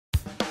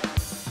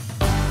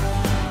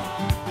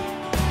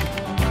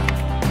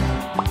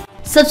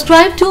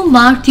Subscribe to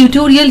Marg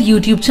Tutorial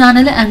YouTube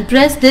channel and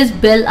press this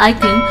bell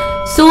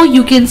icon so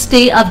you can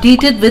stay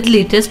updated with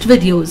latest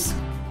videos.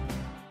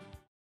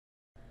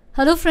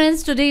 Hello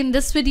friends, today in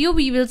this video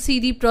we will see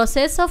the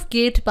process of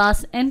gate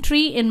pass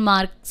entry in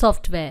Marg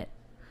software.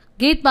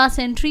 Gate pass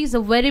entry is a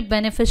very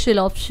beneficial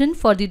option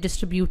for the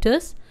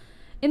distributors.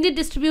 In the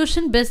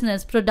distribution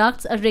business,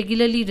 products are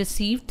regularly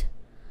received,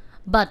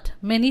 but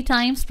many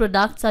times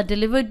products are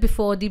delivered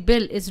before the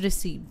bill is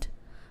received.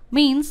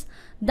 Means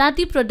that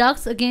the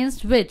products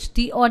against which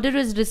the order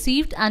is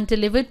received and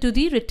delivered to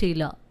the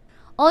retailer.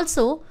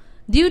 Also,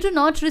 due to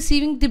not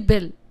receiving the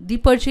bill, the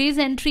purchase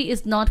entry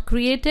is not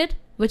created,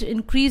 which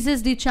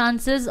increases the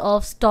chances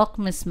of stock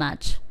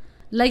mismatch.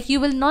 Like you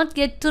will not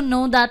get to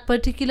know that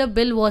particular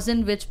bill was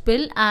in which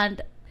bill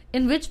and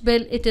in which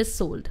bill it is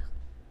sold.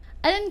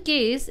 And in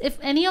case if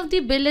any of the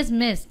bill is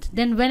missed,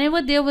 then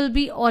whenever there will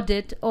be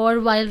audit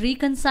or while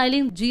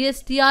reconciling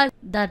GSTR,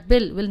 that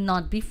bill will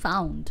not be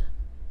found.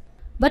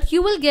 But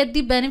you will get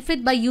the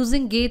benefit by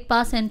using gate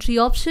pass entry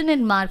option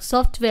in Marg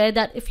software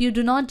that if you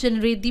do not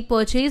generate the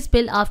purchase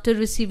bill after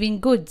receiving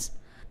goods,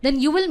 then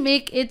you will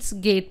make its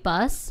gate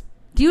pass,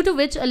 due to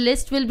which a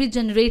list will be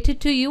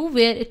generated to you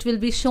where it will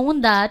be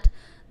shown that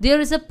there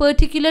is a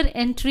particular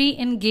entry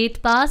in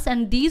gate pass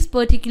and these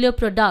particular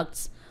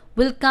products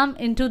will come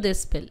into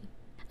this bill.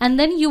 And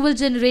then you will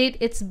generate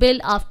its bill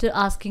after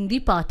asking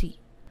the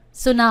party.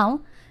 So now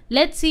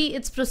let's see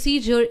its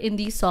procedure in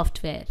the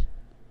software.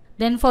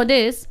 Then for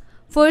this,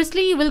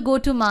 firstly, you will go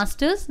to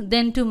Masters,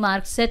 then to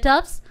Marg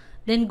Setups,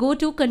 then go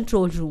to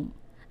Control Room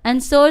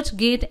and search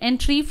Gate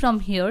Entry from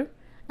here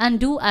and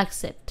do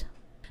Accept.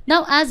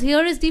 Now as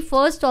here is the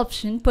first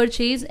option,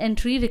 Purchase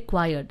Entry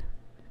Required.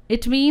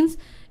 It means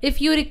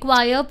if you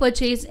require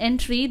Purchase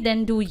Entry,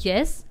 then do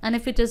Yes, and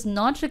if it is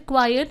not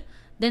required,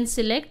 then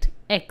select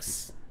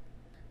X.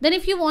 Then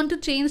if you want to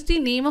change the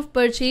name of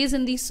purchase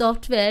in the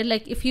software,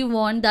 like if you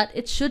want that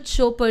it should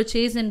show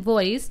Purchase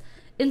Invoice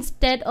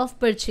instead of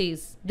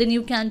purchase, then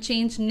you can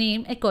change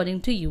name according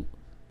to you.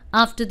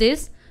 After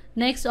this,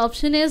 next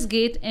option is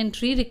Gate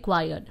Entry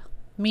Required,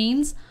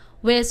 means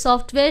where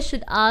software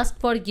should ask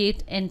for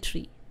gate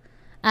entry.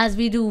 As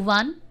we do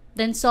 1,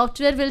 then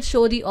software will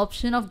show the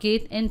option of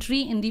gate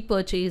entry in the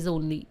purchase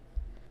only.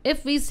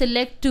 If we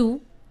select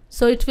 2,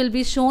 so it will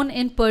be shown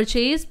in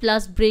purchase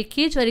plus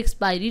breakage or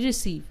expiry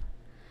receive.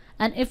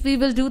 And if we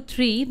will do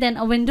 3, then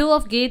a window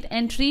of gate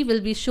entry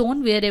will be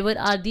shown wherever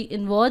are the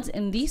inwards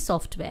in the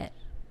software.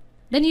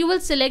 Then you will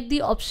select the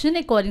option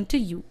according to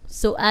you.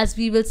 So as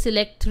we will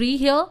select 3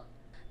 here,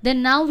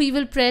 then now we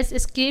will press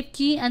escape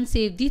key and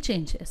save the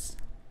changes.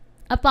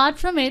 Apart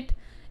from it,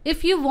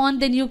 if you want,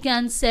 then you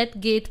can set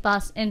gate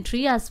pass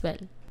entry as well,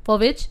 for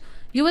which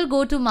you will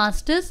go to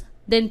Masters,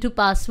 then to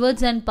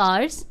Passwords and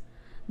Parse,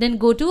 then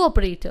go to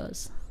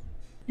Operators.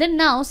 Then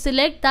now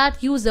select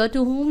that user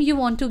to whom you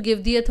want to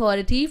give the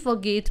authority for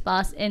gate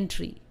pass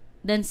entry.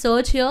 Then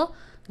search here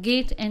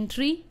Gate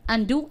Entry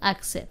and do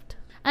Accept.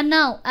 And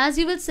now as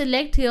you will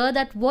select here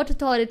that what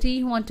authority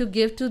you want to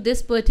give to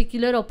this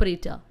particular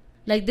operator.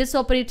 Like this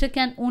operator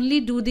can only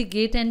do the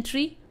gate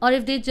entry, or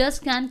if they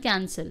just can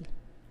cancel,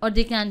 or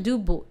they can do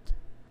both,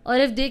 or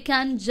if they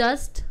can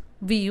just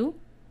view,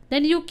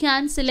 then you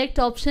can select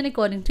option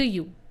according to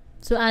you.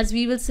 So as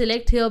we will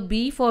select here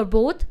B for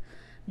both,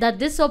 that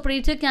this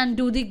operator can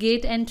do the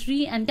gate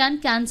entry and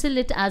can cancel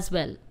it as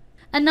well.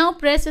 And now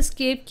press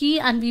escape key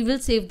and we will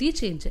save the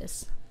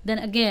changes. Then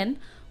again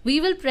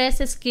we will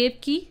press escape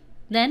key,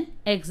 then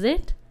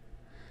exit.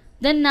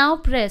 Then now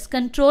press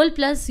Ctrl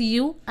plus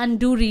U and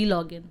do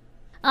relogin.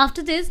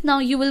 After this, now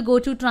you will go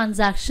to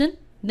transaction.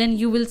 Then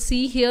you will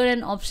see here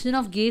an option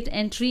of gate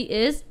entry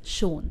is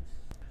shown.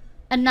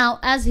 And now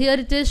as here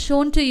it is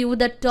shown to you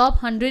that top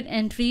 100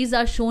 entries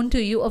are shown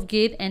to you of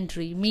gate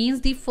entry,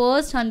 means the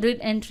first 100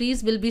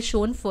 entries will be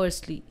shown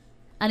firstly.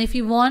 And if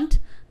you want,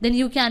 then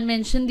you can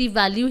mention the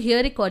value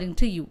here according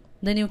to you.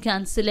 Then you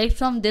can select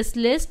from this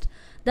list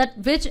that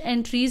which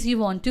entries you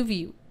want to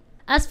view.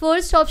 As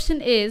first option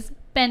is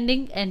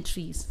pending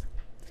entries,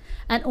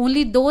 and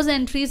only those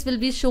entries will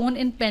be shown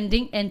in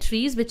pending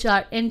entries which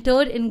are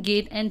entered in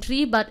gate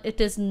entry but it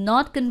is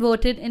not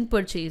converted in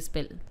purchase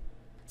bill.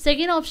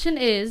 Second option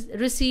is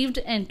received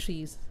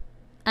entries,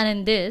 and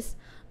in this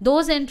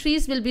those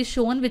entries will be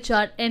shown which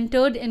are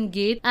entered in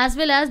gate as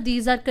well as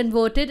these are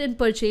converted in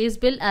purchase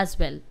bill as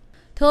well.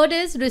 Third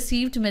is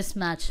received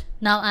mismatch.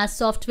 Now as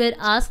software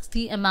asks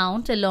the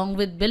amount along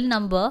with bill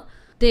number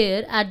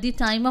there at the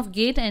time of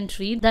gate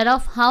entry, that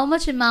of how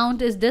much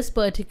amount is this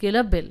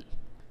particular bill.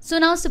 So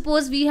now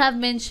suppose we have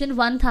mentioned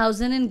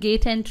 1000 in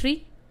gate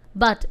entry,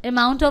 but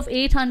amount of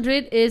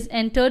 800 is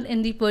entered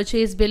in the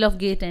purchase bill of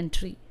gate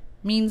entry,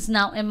 means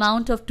now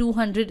amount of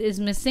 200 is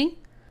missing.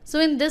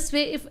 So in this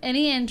way, if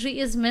any entry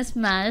is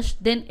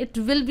mismatched, then it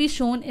will be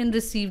shown in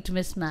received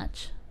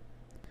mismatch.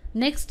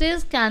 Next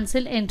is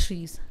cancel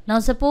entries. Now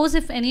suppose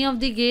if any of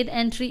the gate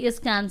entry is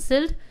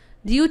cancelled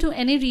due to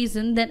any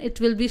reason, then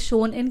it will be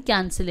shown in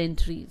cancel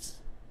entries.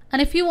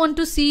 And if you want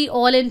to see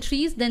all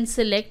entries, then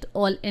select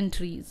all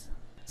entries.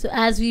 So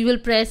as we will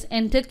press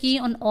enter key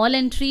on all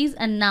entries,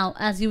 and now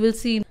as you will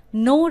see,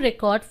 no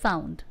record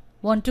found.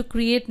 Want to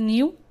create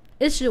new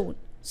is shown.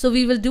 So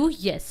we will do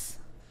yes.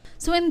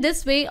 So in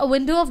this way, a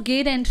window of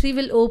gate entry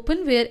will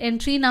open where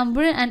entry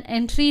number and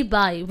entry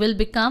by will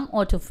become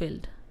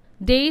auto-filled.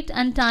 Date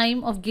and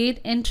time of gate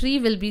entry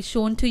will be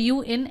shown to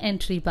you in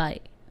entry by.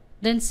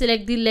 Then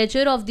select the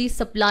ledger of the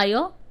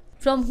supplier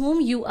from whom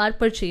you are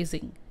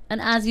purchasing.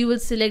 And as you will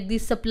select the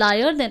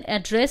supplier, then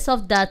address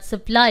of that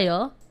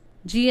supplier,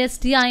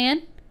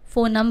 GSTIN,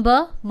 phone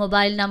number,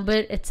 mobile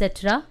number,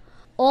 etc.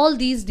 All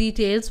these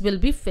details will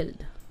be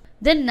filled.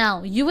 Then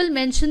now you will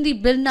mention the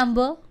bill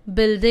number,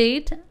 bill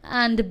date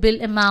and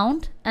bill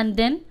amount, and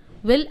then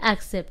will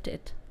accept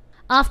it.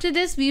 After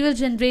this, we will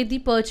generate the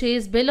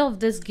purchase bill of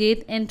this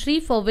gate entry,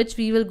 for which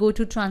we will go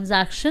to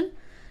transaction,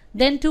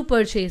 then to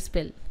purchase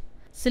bill.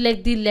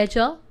 Select the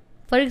ledger.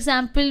 For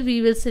example,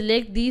 we will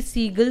select the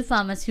Seagull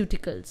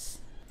Pharmaceuticals.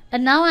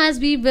 And now as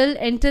we will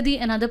enter the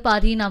another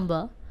party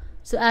number.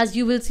 So as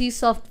you will see,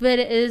 software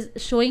is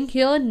showing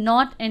here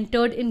not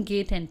entered in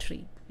gate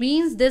entry.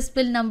 Means this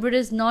bill number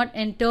is not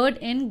entered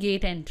in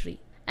gate entry.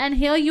 And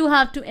here you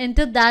have to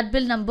enter that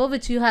bill number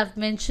which you have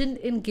mentioned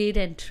in gate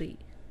entry.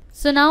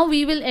 So now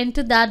we will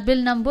enter that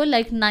bill number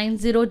like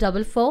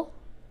 9044.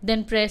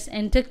 Then press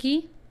enter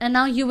key. And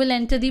now you will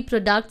enter the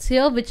products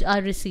here which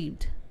are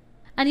received.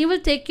 And you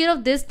will take care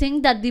of this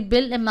thing that the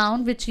bill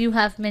amount which you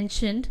have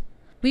mentioned,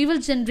 we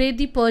will generate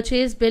the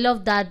purchase bill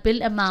of that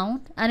bill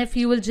amount. And if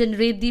you will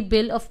generate the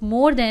bill of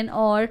more than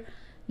or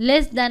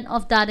less than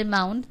of that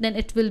amount, then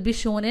it will be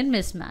shown in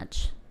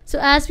mismatch. So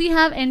as we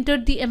have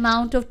entered the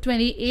amount of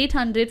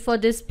 2800 for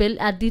this bill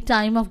at the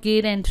time of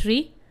gate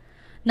entry,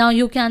 now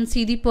you can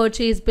see the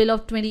purchase bill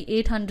of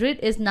 2800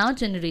 is now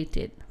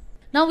generated.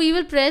 Now we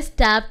will press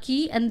tab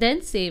key and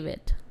then save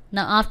it.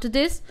 Now after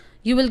this,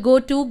 you will go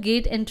to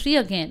gate entry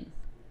again.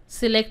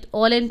 Select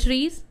all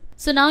entries.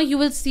 So now you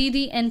will see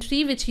the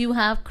entry which you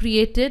have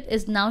created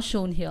is now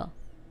shown here.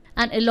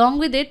 And along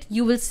with it,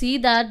 you will see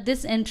that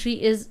this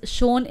entry is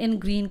shown in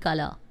green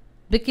color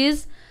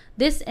because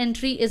this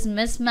entry is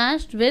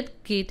mismatched with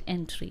gate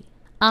entry.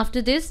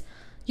 After this,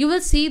 you will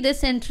see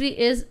this entry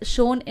is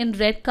shown in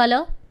red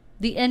color.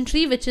 The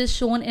entry which is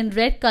shown in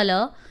red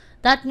color,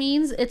 that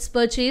means its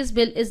purchase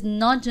bill is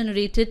not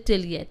generated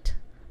till yet.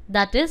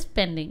 That is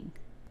pending.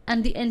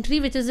 And the entry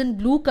which is in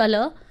blue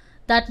color,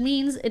 that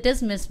means it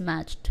is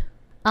mismatched.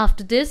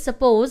 After this,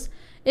 suppose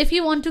if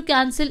you want to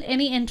cancel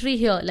any entry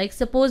here, like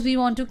suppose we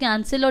want to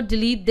cancel or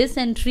delete this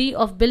entry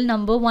of bill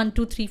number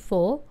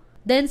 1234,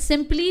 then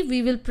simply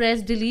we will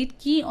press delete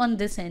key on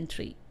this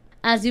entry.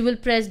 As you will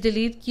press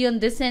delete key on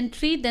this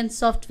entry, then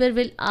software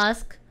will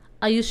ask,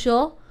 are you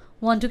sure?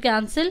 Want to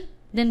cancel?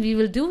 Then we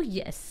will do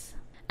yes.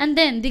 And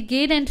then the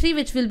gate entry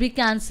which will be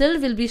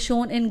cancelled will be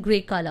shown in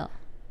grey color.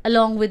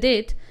 Along with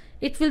it,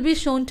 it will be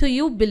shown to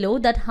you below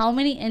that how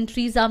many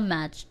entries are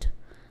matched,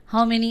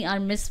 how many are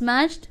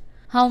mismatched,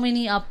 how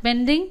many are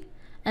pending,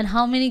 and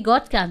how many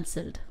got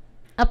cancelled.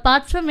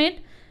 Apart from it,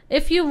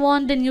 if you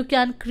want, then you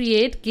can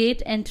create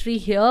gate entry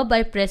here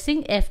by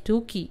pressing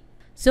F2 key.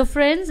 So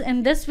friends,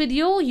 in this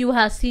video, you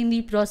have seen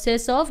the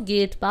process of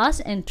gate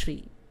pass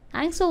entry.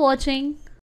 Thanks for watching.